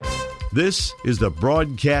This is the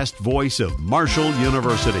broadcast voice of Marshall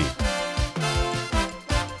University.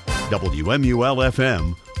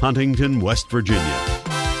 WMUL-FM, Huntington, West Virginia.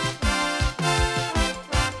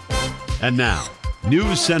 And now,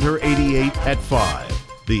 News Center 88 at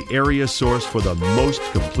 5, the area source for the most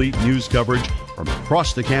complete news coverage from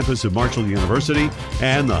across the campus of Marshall University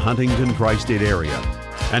and the Huntington Tri-State area.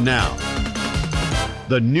 And now,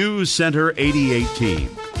 the News Center 88 team.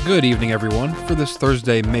 Good evening, everyone. For this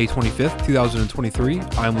Thursday, May 25th, 2023,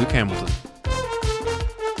 I'm Luke Hamilton.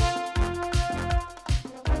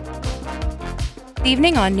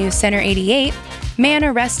 Evening on News Center 88. Man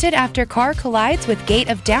arrested after car collides with gate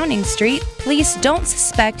of Downing Street. Police don't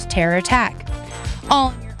suspect terror attack.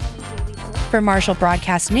 All for Marshall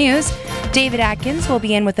Broadcast News. David Adkins will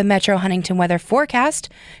be in with the Metro Huntington weather forecast.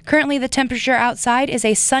 Currently, the temperature outside is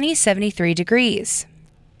a sunny 73 degrees.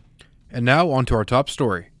 And now on to our top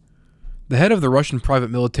story. The head of the Russian private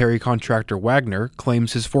military contractor Wagner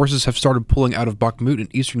claims his forces have started pulling out of Bakhmut in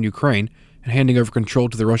eastern Ukraine and handing over control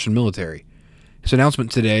to the Russian military. His announcement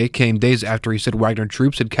today came days after he said Wagner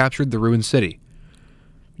troops had captured the ruined city.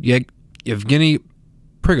 Yevgeny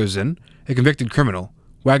Prigozhin, a convicted criminal,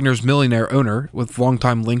 Wagner's millionaire owner with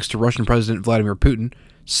longtime links to Russian President Vladimir Putin,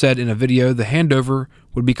 said in a video the handover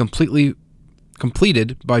would be completed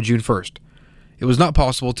by June 1st. It was not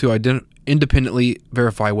possible to independently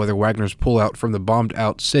verify whether Wagner's pullout from the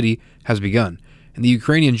bombed-out city has begun, and the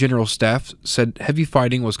Ukrainian General Staff said heavy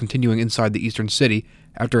fighting was continuing inside the eastern city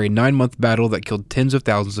after a 9-month battle that killed tens of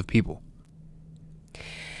thousands of people.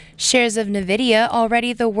 Shares of NVIDIA,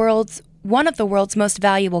 already one of the world's most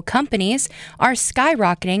valuable companies, are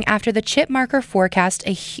skyrocketing after the chip maker forecast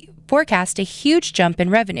a huge jump in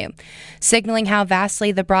revenue, signaling how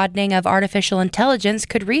vastly the broadening of artificial intelligence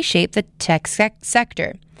could reshape the tech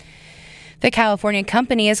sector. The California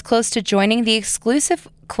company is close to joining the exclusive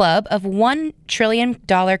club of $1 trillion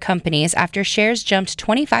companies after shares jumped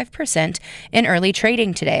 25% in early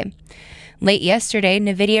trading today. Late yesterday,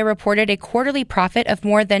 NVIDIA reported a quarterly profit of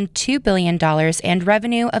more than $2 billion and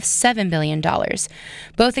revenue of $7 billion,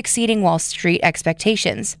 both exceeding Wall Street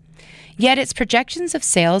expectations. Yet its projections of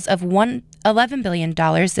sales of $11 billion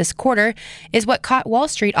this quarter is what caught Wall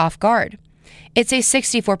Street off guard. It's a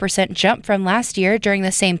 64% jump from last year during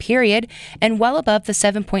the same period and well above the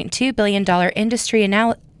 $7.2 billion industry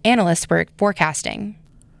analysts were forecasting.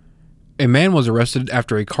 A man was arrested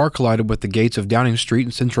after a car collided with the gates of Downing Street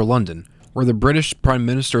in central London, where the British Prime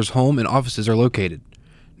Minister's home and offices are located.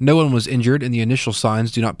 No one was injured, and the initial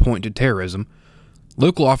signs do not point to terrorism.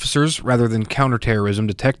 Local officers, rather than counter-terrorism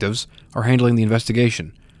detectives, are handling the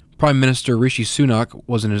investigation. Prime Minister Rishi Sunak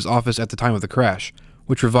was in his office at the time of the crash,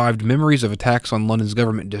 which revived memories of attacks on London's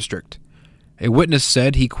government district. A witness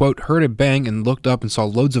said he, quote, heard a bang and looked up and saw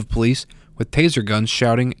loads of police with taser guns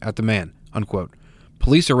shouting at the man, unquote.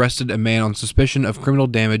 Police arrested a man on suspicion of criminal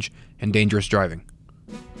damage and dangerous driving.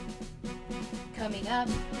 Coming up,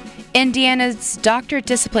 Indiana's doctor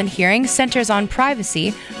discipline hearing centers on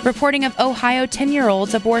privacy, reporting of Ohio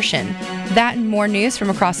 10-year-old's abortion. That and more news from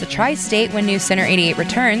across the tri-state when News Center 88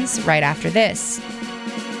 returns right after this.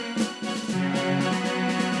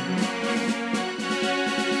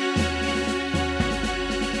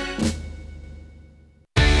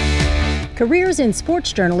 Careers in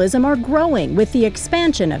sports journalism are growing with the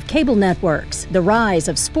expansion of cable networks, the rise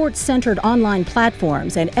of sports-centered online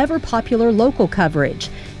platforms, and ever-popular local coverage.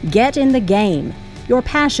 Get in the game. Your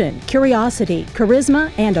passion, curiosity,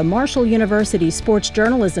 charisma, and a Marshall University sports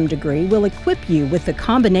journalism degree will equip you with the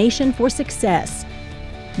combination for success.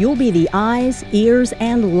 You'll be the eyes, ears,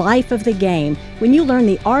 and life of the game when you learn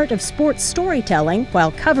the art of sports storytelling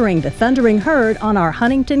while covering the Thundering Herd on our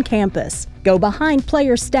Huntington campus. Go behind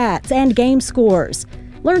player stats and game scores.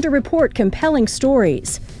 Learn to report compelling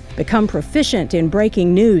stories. Become proficient in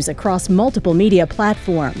breaking news across multiple media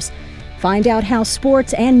platforms. Find out how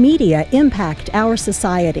sports and media impact our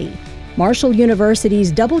society. Marshall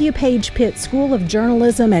University's W. Page Pitt School of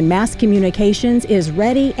Journalism and Mass Communications is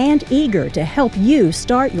ready and eager to help you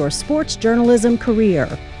start your sports journalism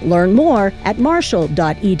career. Learn more at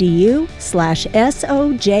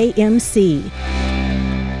marshall.edu/SOJMC.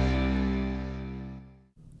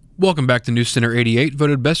 Welcome back to News Center 88,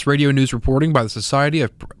 voted Best Radio News Reporting by the Society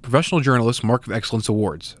of Professional Journalists Mark of Excellence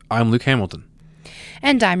Awards. I'm Luke Hamilton.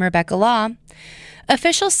 And I'm Rebecca Law.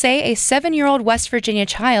 Officials say a 7-year-old West Virginia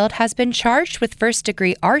child has been charged with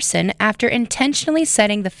first-degree arson after intentionally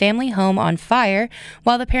setting the family home on fire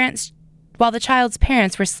while the child's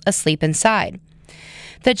parents were asleep inside.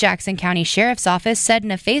 The Jackson County Sheriff's Office said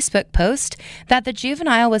in a Facebook post that the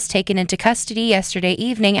juvenile was taken into custody yesterday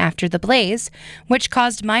evening after the blaze, which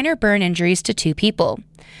caused minor burn injuries to 2 people.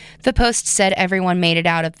 The post said everyone made it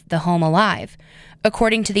out of the home alive.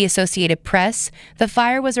 According to the Associated Press, the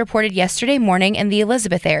fire was reported yesterday morning in the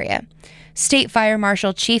Elizabeth area. State Fire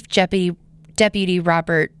Marshal Chief Deputy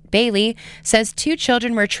Robert Bailey says 2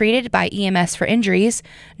 children were treated by EMS for injuries.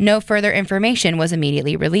 No further information was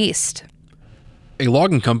immediately released. A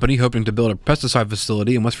logging company hoping to build a pesticide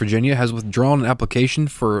facility in West Virginia has withdrawn an application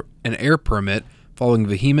for an air permit following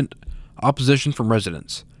vehement opposition from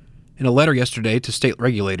residents. In a letter yesterday to state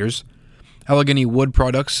regulators, Allegheny Wood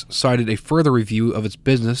Products cited a further review of its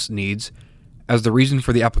business needs as the reason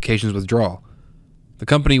for the application's withdrawal. The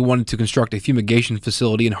company wanted to construct a fumigation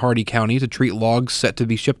facility in Hardy County to treat logs set to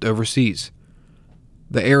be shipped overseas.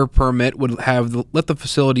 The air permit would let the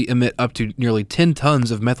facility emit up to nearly 10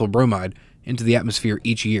 tons of methyl bromide into the atmosphere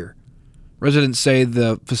each year. Residents say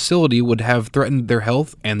the facility would have threatened their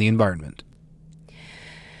health and the environment.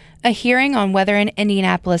 A hearing on whether an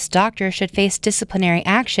Indianapolis doctor should face disciplinary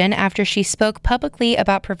action after she spoke publicly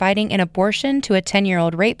about providing an abortion to a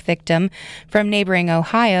 10-year-old rape victim from neighboring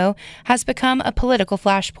Ohio has become a political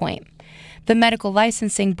flashpoint. The Medical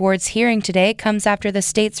Licensing Board's hearing today comes after the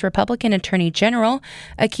state's Republican Attorney General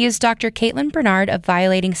accused Dr. Caitlin Bernard of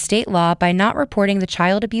violating state law by not reporting the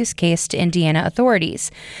child abuse case to Indiana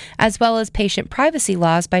authorities, as well as patient privacy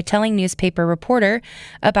laws by telling newspaper reporter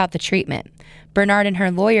about the treatment. Bernard and her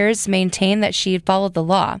lawyers maintain that she had followed the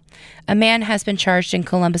law. A man has been charged in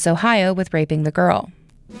Columbus, Ohio, with raping the girl.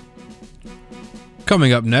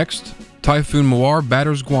 Coming up next, Typhoon Mawar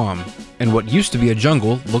batters Guam, and what used to be a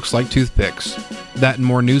jungle looks like toothpicks. That and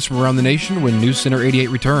more news from around the nation when News Center 88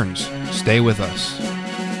 returns. Stay with us.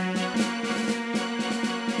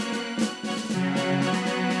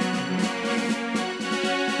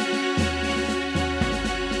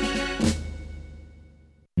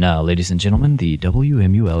 Now, ladies and gentlemen, the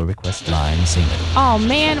WMUL request line singer. Oh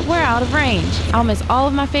man, we're out of range. I'll miss all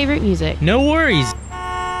of my favorite music. No worries.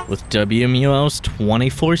 With WMUL's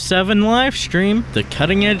 24/7 live stream, the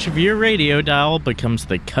cutting edge of your radio dial becomes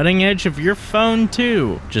the cutting edge of your phone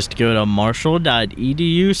too. Just go to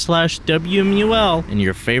marshall.edu/WMUL and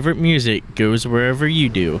your favorite music goes wherever you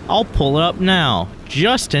do. I'll pull it up now,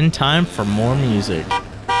 just in time for more music.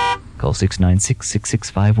 Call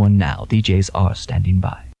 696-6651 now. DJs are standing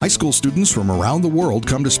by. High school students from around the world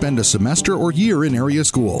come to spend a semester or year in area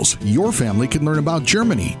schools. Your family can learn about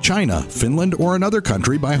Germany, China, Finland, or another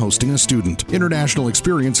country by hosting a student. International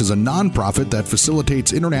Experience is a nonprofit that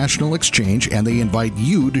facilitates international exchange, and they invite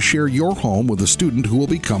you to share your home with a student who will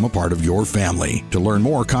become a part of your family. To learn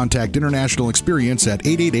more, contact International Experience at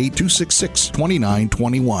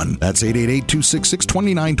 888-266-2921. That's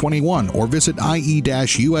 888-266-2921, or visit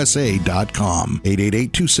ie-usa.com.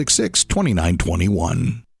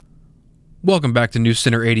 888-266-2921. Welcome back to News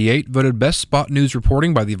Center 88, voted best spot news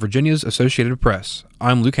reporting by the Virginia's Associated Press.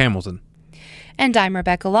 I'm Luke Hamilton. And I'm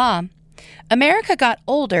Rebecca Law. America got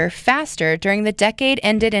older faster during the decade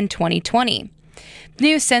ended in 2020.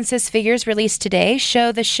 New census figures released today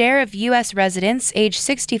show the share of U.S. residents age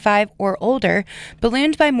 65 or older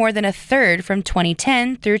ballooned by more than a third from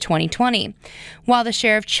 2010 through 2020, while the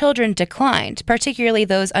share of children declined, particularly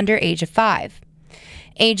those under age of 5.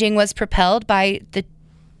 Aging was propelled by the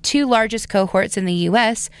 2 largest cohorts in the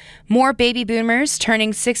U.S., more baby boomers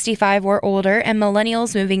turning 65 or older and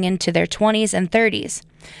millennials moving into their 20s and 30s.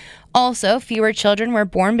 Also, fewer children were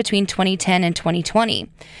born between 2010 and 2020.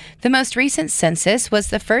 The most recent census was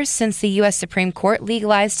the first since the U.S. Supreme Court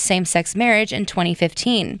legalized same-sex marriage in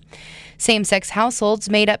 2015. Same-sex households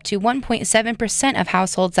made up to 1.7% of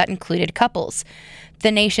households that included couples.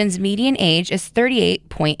 The nation's median age is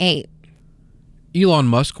 38.8. Elon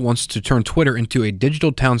Musk wants to turn Twitter into a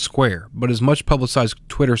digital town square, but his much-publicized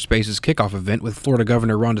Twitter Spaces kickoff event with Florida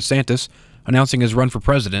Governor Ron DeSantis announcing his run for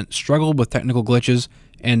president struggled with technical glitches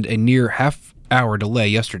and a near half-hour delay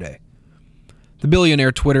yesterday. The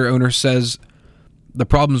billionaire Twitter owner says the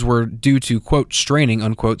problems were due to, quote, straining,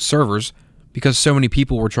 unquote, servers because so many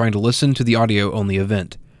people were trying to listen to the audio-only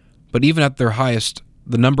event. But even at their highest,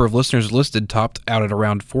 the number of listeners listed topped out at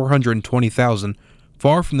around 420,000,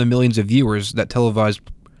 far from the millions of viewers that televised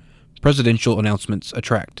presidential announcements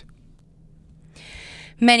attract.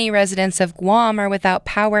 Many residents of Guam are without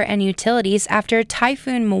power and utilities after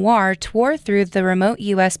Typhoon Mawar tore through the remote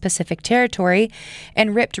U.S. Pacific territory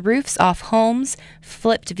and ripped roofs off homes,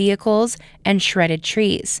 flipped vehicles, and shredded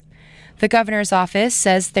trees. The governor's office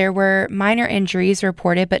says there were minor injuries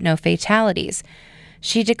reported but no fatalities.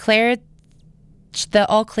 She declared the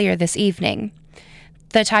all clear this evening.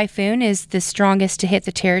 The typhoon is the strongest to hit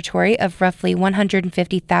the territory of roughly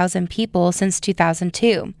 150,000 people since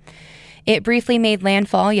 2002. It briefly made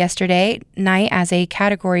landfall yesterday night as a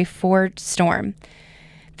Category 4 storm.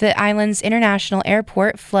 The island's international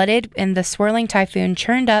airport flooded, and the swirling typhoon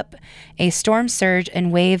churned up a storm surge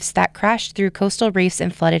and waves that crashed through coastal reefs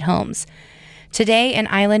and flooded homes. Today, an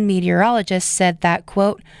island meteorologist said that,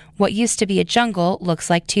 quote, "What used to be a jungle looks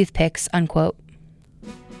like toothpicks," unquote.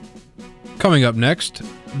 Coming up next,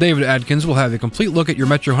 David Adkins will have a complete look at your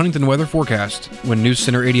Metro Huntington weather forecast when News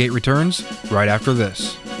Center 88 returns right after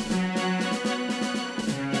this.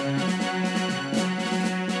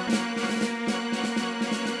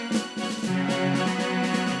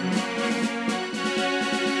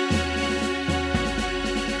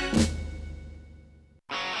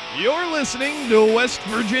 You're listening to West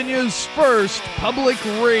Virginia's first public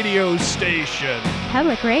radio station.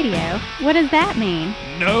 Public radio? What does that mean?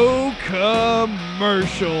 No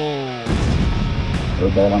commercials.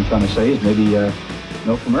 All I'm trying to say is maybe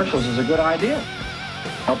no commercials is a good idea.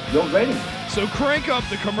 Help build ratings. So crank up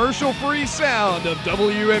the commercial-free sound of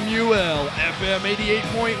WMUL FM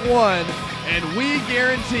 88.1, and we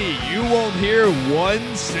guarantee you won't hear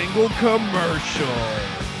one single commercial.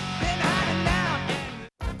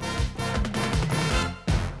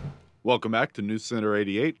 Welcome back to News Center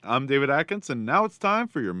 88. I'm David Adkins, and now it's time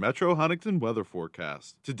for your Metro Huntington weather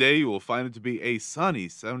forecast. Today, you will find it to be a sunny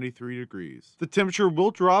 73 degrees. The temperature will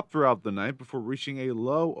drop throughout the night before reaching a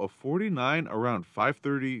low of 49 around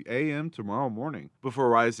 5:30 a.m. tomorrow morning, before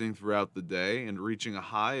rising throughout the day and reaching a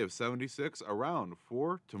high of 76 around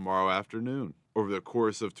 4 tomorrow afternoon. Over the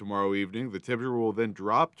course of tomorrow evening, the temperature will then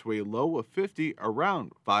drop to a low of 50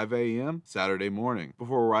 around 5 a.m. Saturday morning,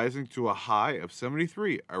 before rising to a high of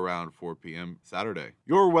 73 around 4 p.m. Saturday.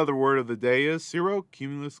 Your weather word of the day is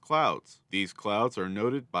cirrocumulus clouds. These clouds are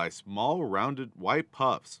noted by small rounded white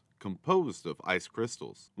puffs composed of ice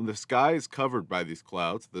crystals. When the sky is covered by these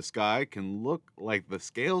clouds, the sky can look like the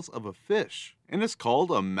scales of a fish, and is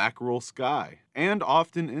called a mackerel sky, and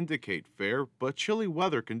often indicate fair but chilly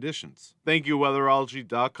weather conditions. Thank you,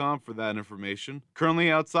 weatherology.com, for that information.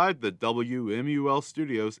 Currently outside the WMUL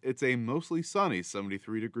studios, it's a mostly sunny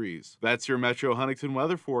 73 degrees. That's your Metro Huntington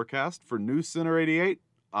weather forecast for News Center 88.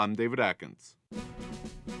 I'm David Adkins.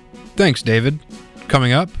 Thanks, David.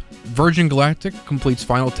 Coming up, Virgin Galactic completes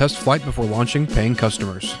final test flight before launching paying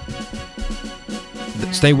customers.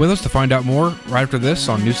 Stay with us to find out more right after this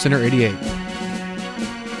on News Center 88.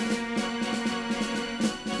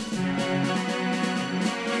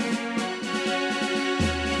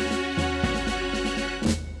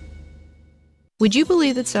 Would you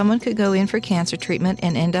believe that someone could go in for cancer treatment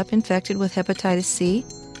and end up infected with hepatitis C?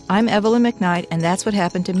 I'm Evelyn McKnight, and that's what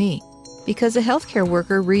happened to me, because a healthcare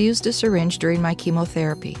worker reused a syringe during my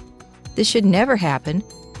chemotherapy. This should never happen,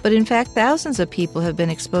 but in fact thousands of people have been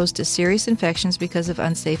exposed to serious infections because of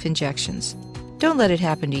unsafe injections. Don't let it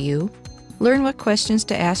happen to you. Learn what questions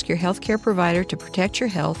to ask your healthcare provider to protect your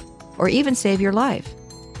health or even save your life.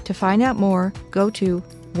 To find out more, go to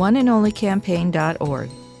oneandonlycampaign.org.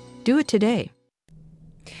 Do it today.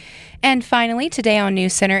 And finally, today on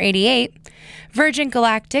News Center 88, Virgin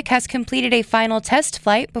Galactic has completed a final test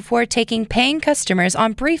flight before taking paying customers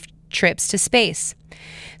on brief trips to space.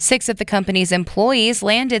 6 of the company's employees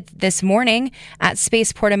landed this morning at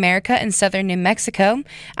Spaceport America in southern New Mexico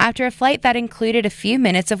after a flight that included a few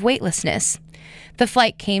minutes of weightlessness. The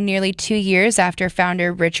flight came nearly 2 years after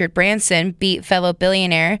founder Richard Branson beat fellow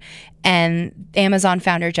billionaire and Amazon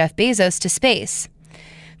founder Jeff Bezos to space.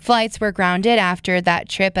 Flights were grounded after that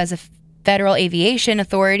trip as federal aviation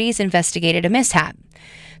authorities investigated a mishap.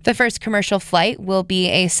 The first commercial flight will be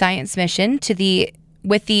a science mission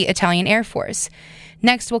with the Italian Air Force.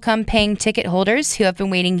 Next will come paying ticket holders who have been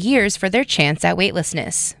waiting years for their chance at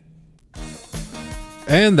weightlessness.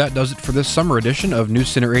 And that does it for this summer edition of News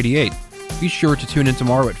Center 88. Be sure to tune in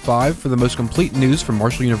tomorrow at 5 for the most complete news from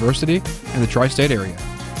Marshall University and the tri-state area.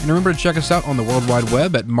 And remember to check us out on the World Wide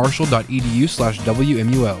Web at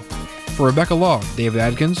marshall.edu/WMUL. For Rebecca Law, David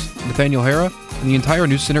Adkins, Nathaniel Harrah, and the entire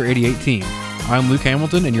News Center 88 team, I'm Luke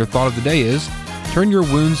Hamilton, and your thought of the day is, turn your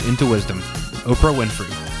wounds into wisdom. Oprah Winfrey.